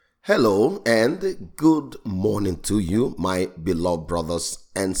Hello and good morning to you, my beloved brothers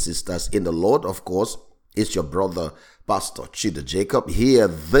and sisters in the Lord. Of course, it's your brother, Pastor Chida Jacob, here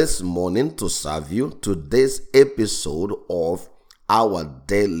this morning to serve you today's episode of our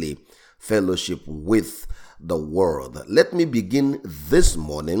daily fellowship with the Word. Let me begin this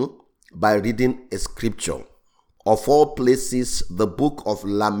morning by reading a scripture. Of all places, the book of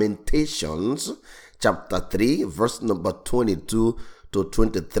Lamentations, chapter 3, verse number 22 to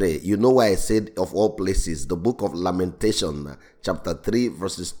 23. You know why I said of all places, the book of Lamentation, chapter 3,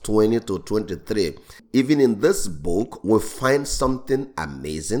 verses 20 to 23. Even in this book, we find something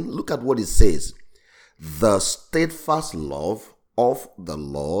amazing. Look at what it says. The steadfast love of the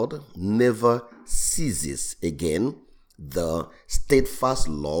Lord never ceases. Again, the steadfast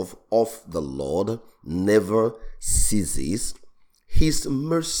love of the Lord never ceases. His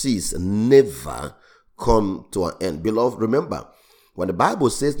mercies never come to an end. Beloved, remember, when the Bible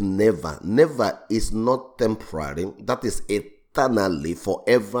says never, never is not temporary. That is eternally,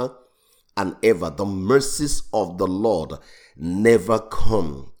 forever and ever. The mercies of the Lord never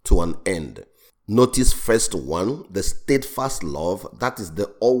come to an end. Notice first one, the steadfast love, that is the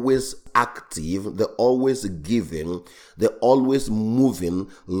always active, the always giving, the always moving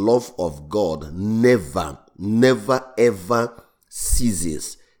love of God never ever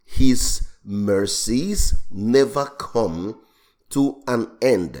ceases. His mercies never come to an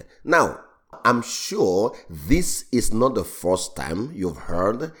end. Now, I'm sure this is not the first time you've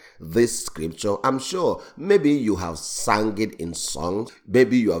heard this scripture. I'm sure maybe you have sang it in songs.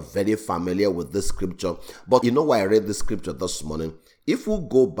 Maybe you are very familiar with this scripture. But you know why I read this scripture this morning? If we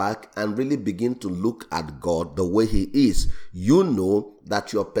go back and really begin to look at God the way He is, you know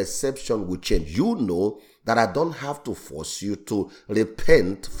that your perception will change. You know that I don't have to force you to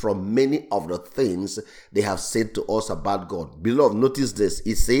repent from many of the things they have said to us about God. Beloved, notice this.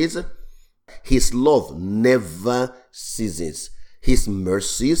 It says, His love never ceases. His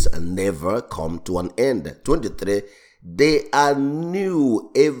mercies never come to an end. 23, they are new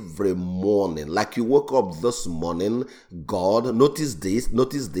every morning. Like you woke up this morning, God, notice this.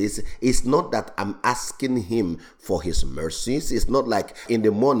 It's not that I'm asking Him for His mercies. It's not like in the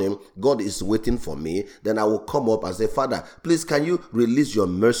morning, God is waiting for me. Then I will come up and say, Father, please, can you release your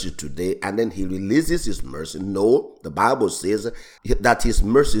mercy today? And then He releases His mercy. No, the Bible says that His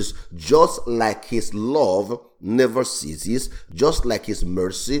mercies, just like His love, never ceases, just like His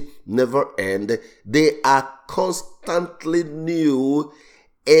mercy never end. They are constantly new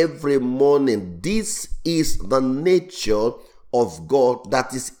every morning. This is the nature of God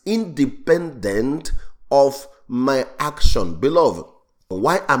that is independent of my action. Beloved,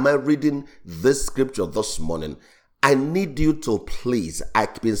 why am I reading this scripture this morning? I need you to please,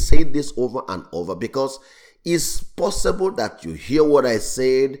 I've been saying this over and over, because it's possible that you hear what I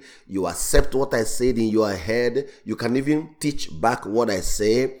said, you accept what I said in your head, you can even teach back what I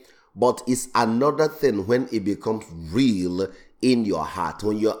say, but it's another thing when it becomes real in your heart,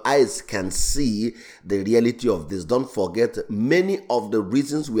 when your eyes can see the reality of this. Don't forget, many of the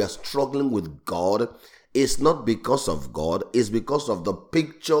reasons we are struggling with God is not because of God, it's because of the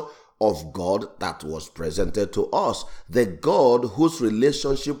picture of God that was presented to us. The God whose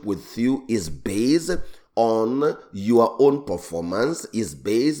relationship with you is based on your own performance, is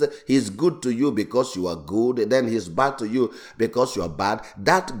based, He's good to you because you are good, then He's bad to you because you are bad.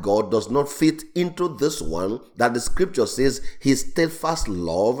 That God does not fit into this one that the scripture says His steadfast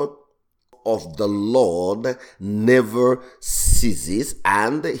love of the Lord never ceases,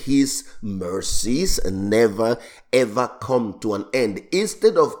 and His mercies never ever come to an end.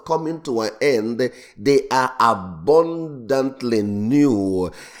 Instead of coming to an end, they are abundantly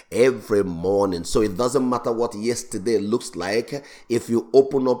new every morning. So it doesn't matter what yesterday looks like. If you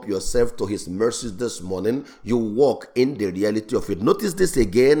open up yourself to His mercies this morning, you walk in the reality of it. Notice this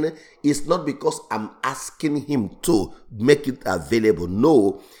again. It's not because I'm asking Him to make it available.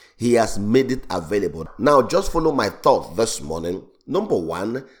 No, He has made it available. Now, just follow my thought this morning. Number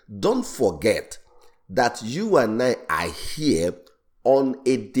one, don't forget that you and I are here on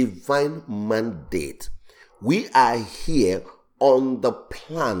a divine mandate. We are here on the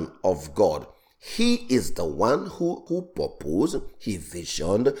plan of God. He is the one who proposed, He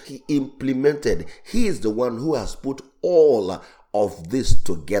visioned, He implemented. He is the one who has put all of this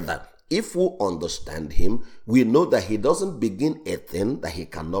together. If we understand Him, we know that He doesn't begin a thing that He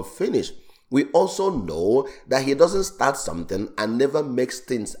cannot finish. We also know that He doesn't start something and never makes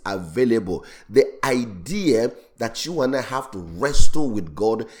things available. The idea that you and I have to wrestle with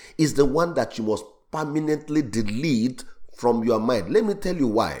God is the one that you must permanently delete from your mind. Let me tell you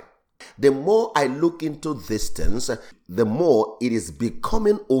why. The more I look into these things, the more it is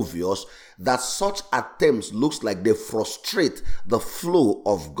becoming obvious that such attempts looks like they frustrate the flow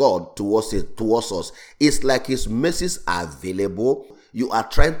of God towards us. It's like his mercies are available. You are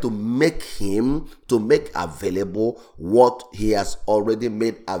trying to make him to make available what he has already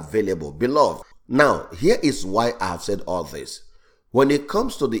made available. Beloved, now here is why I have said all this. When it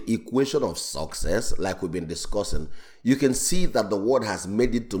comes to the equation of success, like we've been discussing, you can see that the world has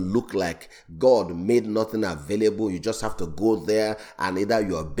made it to look like God made nothing available. You just have to go there, and either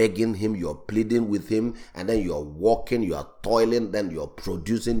you're begging him, you're pleading with him, and then you're walking, you're toiling, then you're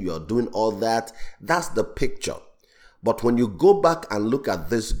producing, you're doing all that. That's the picture. But when you go back and look at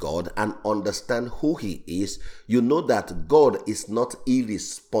this God and understand who he is, you know that God is not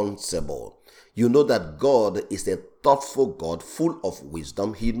irresponsible. You know that God is a thoughtful God, full of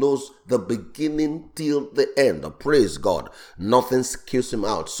wisdom. He knows the beginning till the end. Praise God. Nothing kills him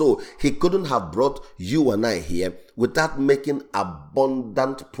out. So he couldn't have brought you and I here without making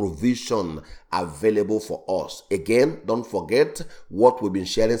abundant provision available for us. Again, don't forget what we've been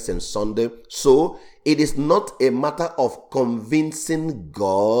sharing since Sunday. So it is not a matter of convincing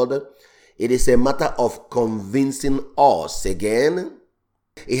God. It is a matter of convincing us. Again,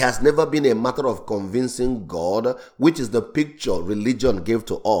 it has never been a matter of convincing God, which is the picture religion gave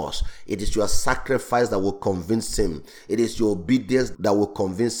to us. It is your sacrifice that will convince him. It is your obedience that will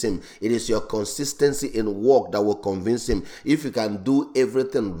convince him. It is your consistency in work that will convince him. If you can do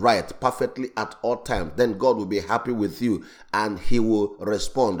everything right, perfectly at all times, then God will be happy with you and he will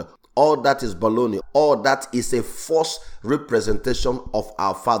respond. All that is baloney. All that is a false representation of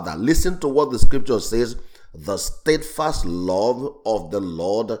our Father. Listen to what the scripture says. The steadfast love of the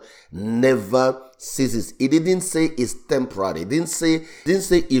Lord never ceases. It didn't say it's temporary. It didn't say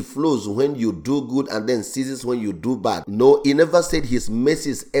it flows when you do good and then ceases when you do bad. No, it never said his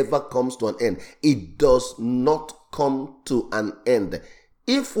mercies ever comes to an end. It does not come to an end.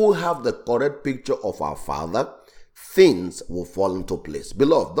 If we have the correct picture of our Father, things will fall into place.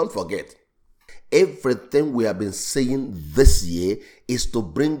 Beloved, don't forget, everything we have been saying this year is to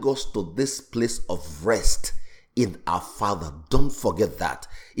bring us to this place of rest in our Father. Don't forget that.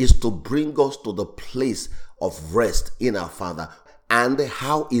 Is to bring us to the place of rest in our Father. And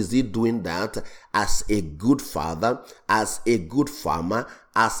how is he doing that? As a good father, as a good farmer,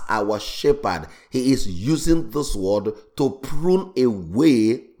 as our shepherd. He is using this word to prune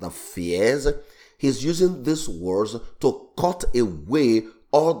away the fears. He's using these words to cut away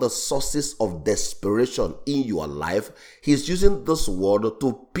all the sources of desperation in your life. He's using this word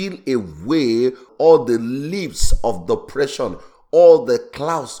to peel away all the leaves of depression, all the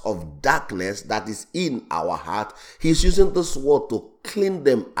clouds of darkness that is in our heart. He's using this word to clean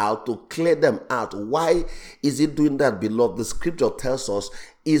them out, to clear them out. Why is he doing that, beloved? The scripture tells us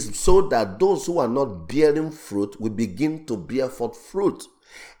is so that those who are not bearing fruit will begin to bear forth fruit.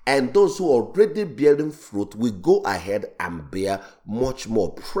 And those who are already bearing fruit will go ahead and bear much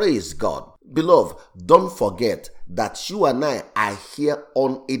more. Praise God. Beloved, don't forget that you and I are here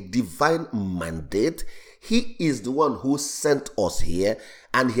on a divine mandate. He is the one who sent us here,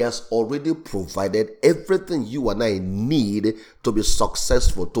 and he has already provided everything you and I need to be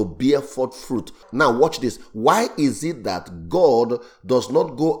successful, to bear forth fruit. Now watch this. Why is it that God does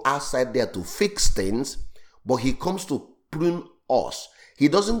not go outside there to fix things, but he comes to prune us? He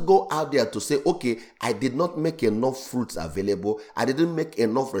doesn't go out there to say, okay, I did not make enough fruits available. I didn't make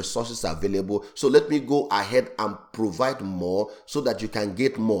enough resources available. So let me go ahead and provide more so that you can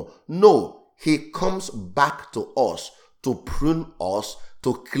get more. No, he comes back to us to prune us,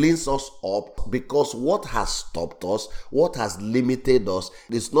 to cleanse us up, because what has stopped us, what has limited us,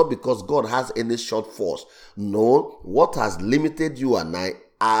 is not because God has any shortfalls. No, what has limited you and I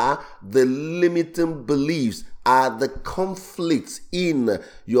are the limiting beliefs, are the conflicts in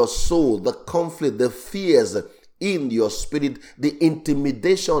your soul, the conflict, the fears in your spirit, the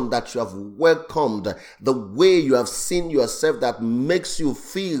intimidation that you have welcomed, the way you have seen yourself that makes you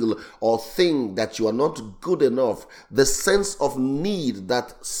feel or think that you are not good enough, the sense of need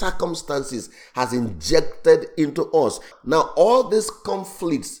that circumstances has injected into us. Now, all these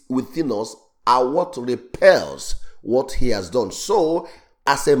conflicts within us are what repels what he has done. So,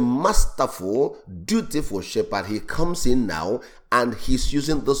 as a masterful, dutiful shepherd, he comes in now and he's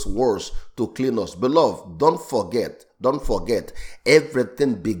using these words to clean us. Beloved, don't forget,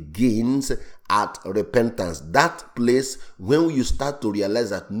 everything begins at repentance. That place when you start to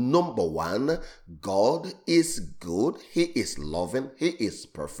realize that, number one, God is good, he is loving, he is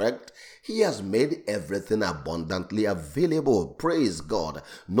perfect. He has made everything abundantly available. Praise God.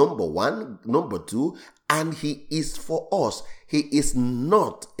 Number one. Number two, and he is for us. He is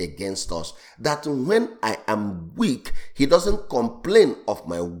not against us. That when I am weak, he doesn't complain of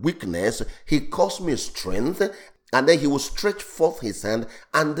my weakness. He calls me strength, and then he will stretch forth his hand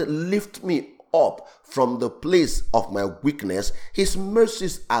and lift me up from the place of my weakness. His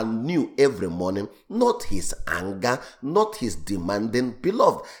mercies are new every morning, not his anger, not his demanding.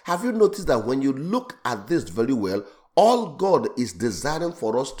 Beloved, have you noticed that when you look at this very well, all God is desiring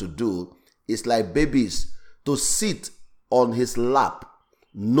for us to do is like babies, to sit on his lap,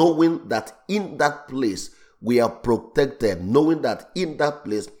 knowing that in that place we are protected, knowing that in that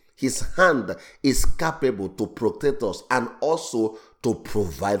place his hand is capable to protect us and also to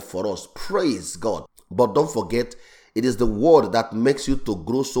provide for us. Praise God. But don't forget, it is the word that makes you to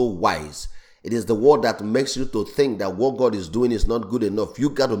grow so wise. It is the word that makes you to think that what God is doing is not good enough. You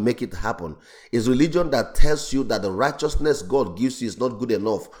got to make it happen. It's religion that tells you that the righteousness God gives you is not good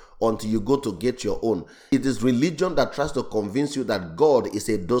enough until you go to get your own. It is religion that tries to convince you that God is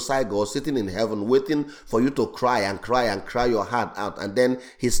a docile God sitting in heaven waiting for you to cry and cry and cry your heart out, and then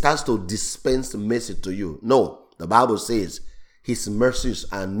he starts to dispense mercy to you. No, the Bible says his mercies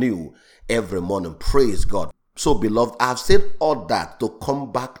are new every morning. Praise God. So, beloved, I've said all that to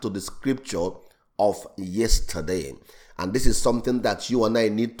come back to the scripture of yesterday. And this is something that you and I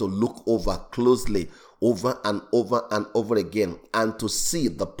need to look over closely, over and over and over again, and to see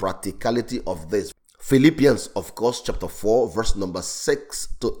the practicality of this. Philippians, of course, chapter 4, verse number 6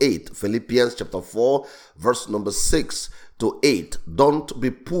 to 8. Philippians chapter 4, verse number 6 to 8. Don't be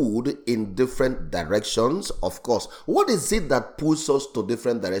pulled in different directions. Of course, what is it that pulls us to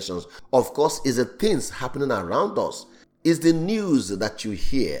different directions? Of course, is the things happening around us. Is the news that you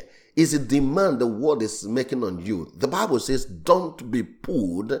hear. Is the demand the world is making on you. The Bible says don't be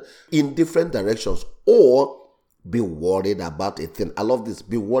pulled in different directions or be worried about a thing. I love this.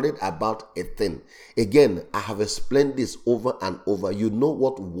 Be worried about a thing. Again, I have explained this over and over. You know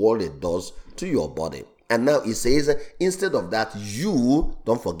what worry does to your body. And now it says, instead of that, you,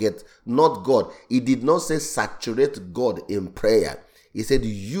 don't forget, not God. It did not say saturate God in prayer. He said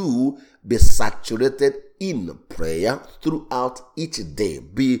you be saturated in prayer throughout each day.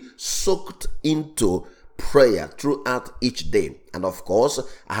 Be soaked into prayer throughout each day. And of course,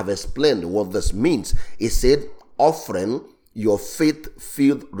 I have explained what this means. He said, offering your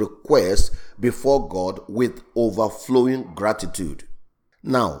faith-filled request before God with overflowing gratitude.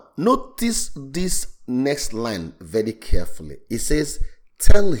 Now, notice this next line very carefully. It says,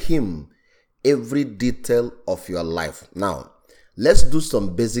 tell him every detail of your life. Now, let's do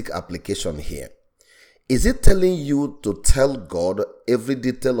some basic application here. Is it telling you to tell God every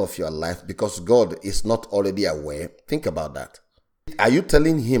detail of your life because God is not already aware? Think about that. Are you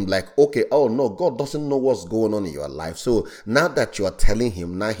telling him like, okay, oh no, God doesn't know what's going on in your life. So now that you are telling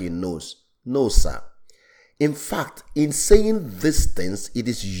him, now he knows. No, sir. In fact, in saying these things, it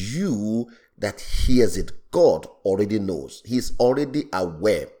is you that hears it. God already knows. He's already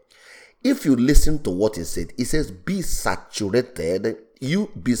aware. If you listen to what he said, he says, be saturated.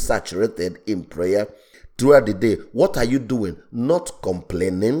 You be saturated in prayer throughout the day. What are you doing? Not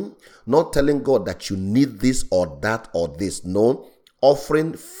complaining, not telling God that you need this or that or this. No,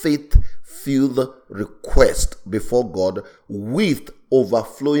 offering faith-filled request before God with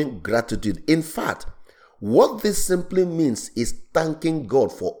overflowing gratitude. In fact, what this simply means is thanking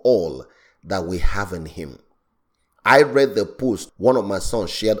God for all that we have in him. I read the post one of my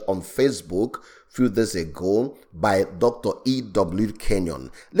sons shared on Facebook a few days ago by Dr. E.W. Kenyon.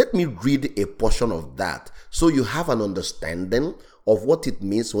 Let me read a portion of that so you have an understanding of what it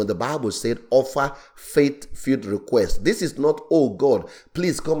means when the Bible said offer faith-filled request. This is not, oh God,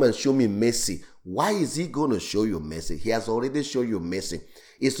 please come and show me mercy. Why is he going to show you mercy? He has already shown you mercy.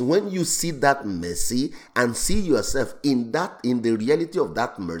 It's when you see that mercy and see yourself in the reality of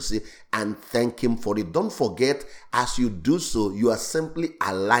that mercy and thank him for it. Don't forget, as you do so, you are simply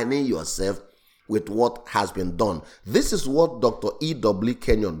aligning yourself with what has been done. This is what Dr. E.W.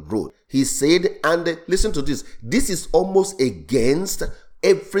 Kenyon wrote. He said, and listen to this, this is almost against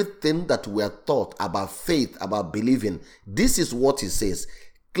everything that we are taught about faith, about believing. This is what he says.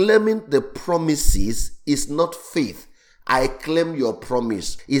 Claiming the promises is not faith. I claim your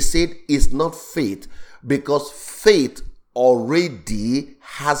promise. He said it's not faith because faith already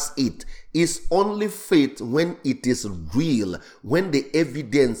has it. It's only faith when it is real, when the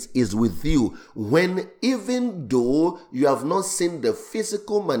evidence is with you, when even though you have not seen the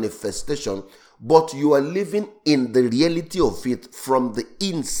physical manifestation, but you are living in the reality of it from the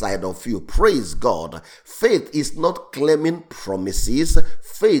inside of you. Praise God. Faith is not claiming promises.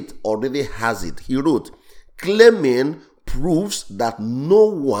 Faith already has it. He wrote, claiming proves that no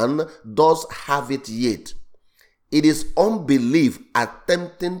one does have it yet. It is unbelief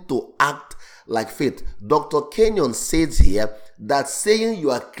attempting to act like faith. Dr. Kenyon says here that saying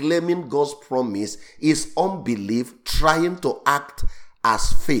you are claiming God's promise is unbelief trying to act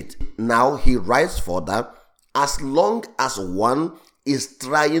as faith. Now he writes further, as long as one is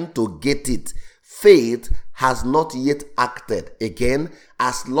trying to get it, faith has not yet acted. Again,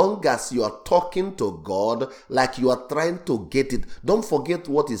 as long as you are talking to God like you are trying to get it, don't forget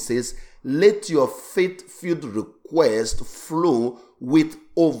what he says, let your faith-filled request flow with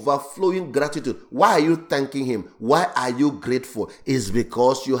overflowing gratitude. Why are you thanking him? Why are you grateful? It's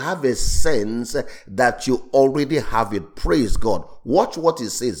because you have a sense that you already have it. Praise God. Watch what he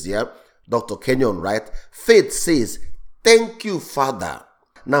says here. Dr. Kenyon, right? Faith says, thank you, Father.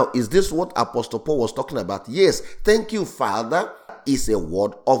 Now, is this what Apostle Paul was talking about? Yes, thank you, Father is a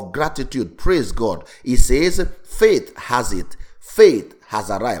word of gratitude. Praise God. He says, faith has it. Faith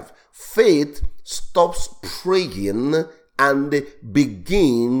has arrived. Faith stops praying and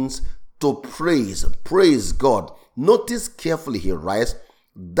begins to praise. Praise God. Notice carefully, he writes,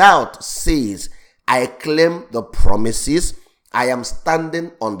 doubt says, I claim the promises. I am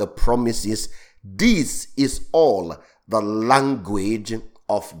standing on the promises. This is all the language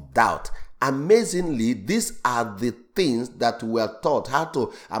of doubt. Amazingly, these are the things that we are taught.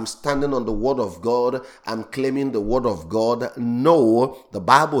 I'm standing on the word of God. I'm claiming the word of God. No, the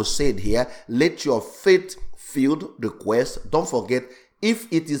Bible said here, let your faith-filled request, don't forget, if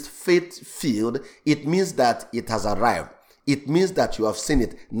it is faith-filled, it means that it has arrived. It means that you have seen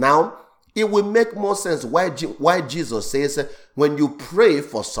it. Now, it will make more sense why Jesus says, when you pray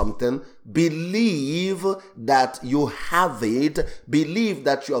for something, believe that you have it, believe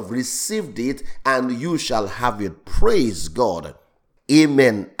that you have received it, and you shall have it. Praise God.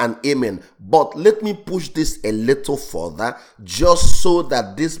 Amen and amen. But let me push this a little further just so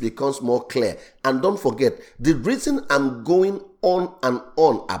that this becomes more clear. And don't forget, the reason I'm going on and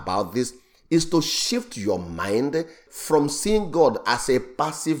on about this is to shift your mind from seeing God as a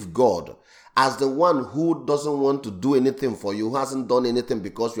passive God, as the one who doesn't want to do anything for you, who hasn't done anything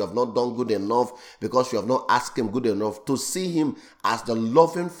because you have not done good enough, because you have not asked him good enough, to see him as the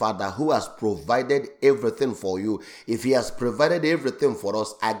loving Father who has provided everything for you. If he has provided everything for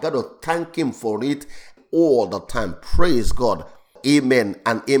us, I got to thank him for it all the time. Praise God. Amen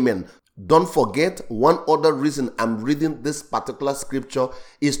and amen. Don't forget, one other reason I'm reading this particular scripture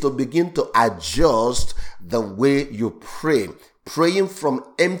is to begin to adjust the way you pray. Praying from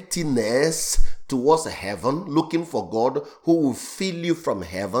emptiness towards heaven, looking for God who will fill you from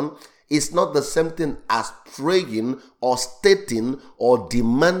heaven, is not the same thing as praying or stating or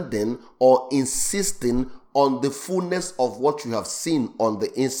demanding or insisting on the fullness of what you have seen on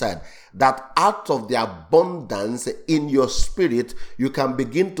the inside. That out of the abundance in your spirit, you can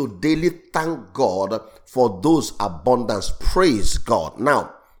begin to daily thank God for those abundance. Praise God.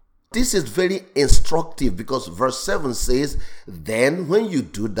 Now, this is very instructive because verse 7 says, then when you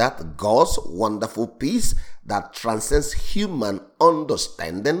do that, God's wonderful peace that transcends human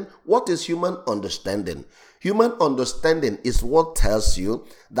understanding. What is human understanding? Human understanding is what tells you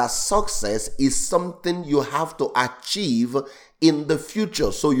that success is something you have to achieve in the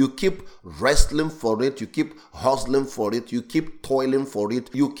future. So you keep wrestling for it, you keep hustling for it, you keep toiling for it,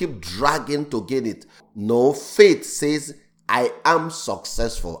 you keep dragging to get it. No, faith says, I am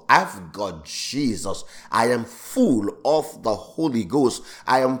successful. I've got Jesus. I am full of the Holy Ghost.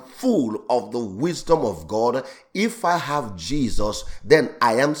 I am full of the wisdom of God. If I have Jesus, then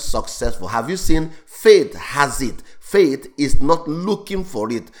I am successful. Have you seen? Faith has it. Faith is not looking for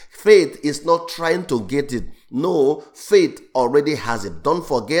it. Faith is not trying to get it. No, faith already has it. Don't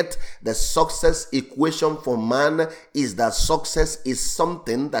forget, the success equation for man is that success is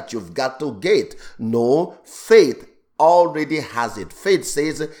something that you've got to get. No, faith already has it. Faith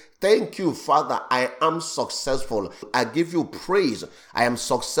says, thank you, Father, I am successful. I give you praise. I am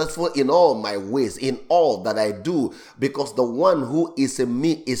successful in all my ways, in all that I do, because the one who is in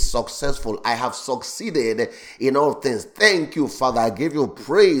me is successful. I have succeeded in all things. Thank you, Father. I give you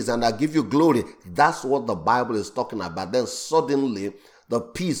praise and I give you glory. That's what the Bible is talking about. Then suddenly, the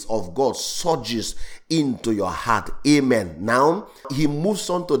peace of God surges into your heart. Amen. Now, he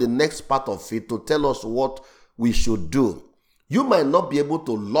moves on to the next part of it to tell us what we should do. You might not be able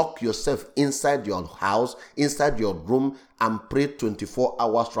to lock yourself inside your house, inside your room, and pray 24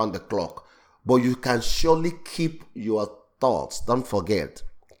 hours round the clock. But you can surely keep your thoughts. Don't forget.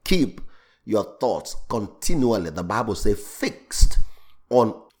 Keep your thoughts continually. The Bible says fixed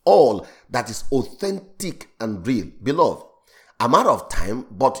on all that is authentic and real. Beloved, I'm out of time,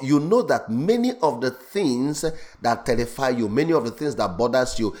 but you know that many of the things that terrify you, many of the things that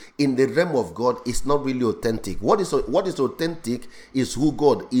bothers you in the realm of God is not really authentic. What is authentic is who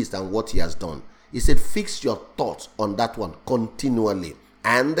God is and what he has done. He said, fix your thoughts on that one continually.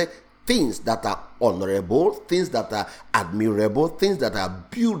 And things that are honorable, things that are admirable, things that are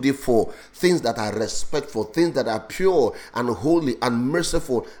beautiful, things that are respectful, things that are pure and holy and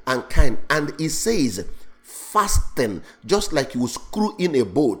merciful and kind. And he says, fasten, just like you screw in a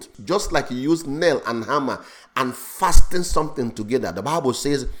bolt, just like you use nail and hammer and fasten something together. The Bible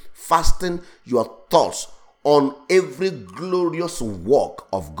says, fasten your thoughts on every glorious work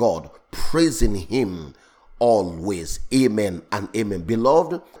of God, praising him always. Amen and amen.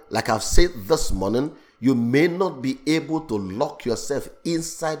 Beloved, like I've said this morning, you may not be able to lock yourself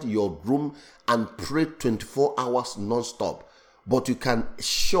inside your room and pray 24 hours non-stop, but you can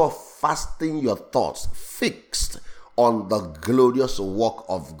sure fasten your thoughts fixed on the glorious work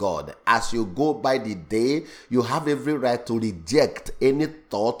of God. As you go by the day, you have every right to reject any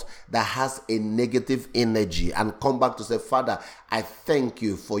thought that has a negative energy and come back to say, Father, I thank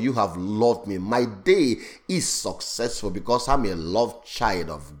you for you have loved me. My day is successful because I'm a loved child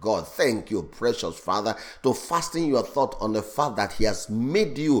of God. Thank you, precious Father, to fasten your thought on the fact that he has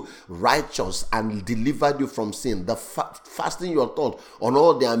made you righteous and delivered you from sin. Fasten your thought on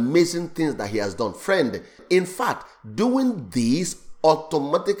all the amazing things that he has done. Friend, in fact, doing this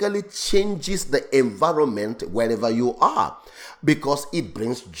automatically changes the environment wherever you are, because it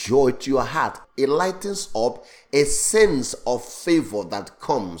brings joy to your heart. It lightens up a sense of favor that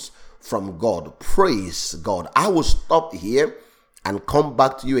comes from God. Praise God. I will stop here and come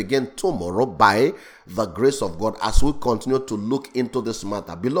back to you again tomorrow by the grace of God as we continue to look into this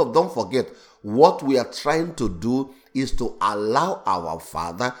matter. Beloved, don't forget, what we are trying to do is to allow our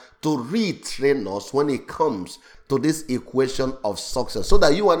Father to retrain us when it comes to this equation of success, so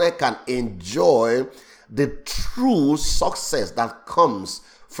that you and I can enjoy the true success that comes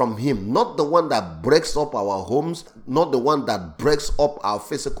from him, not the one that breaks up our homes, not the one that breaks up our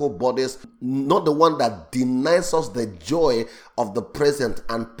physical bodies, not the one that denies us the joy of the present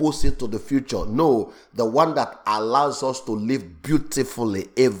and pulls it to the future. No, the one that allows us to live beautifully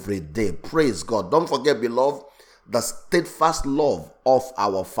every day. Praise God. Don't forget, beloved, the steadfast love of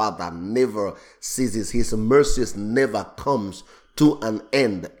our Father never ceases. His mercies never comes to an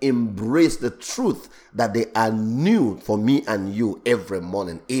end. Embrace the truth that they are new for me and you every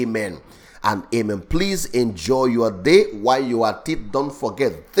morning. Amen and amen. Please enjoy your day while you are at it. Don't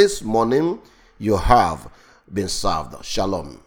forget, this morning you have been served. Shalom.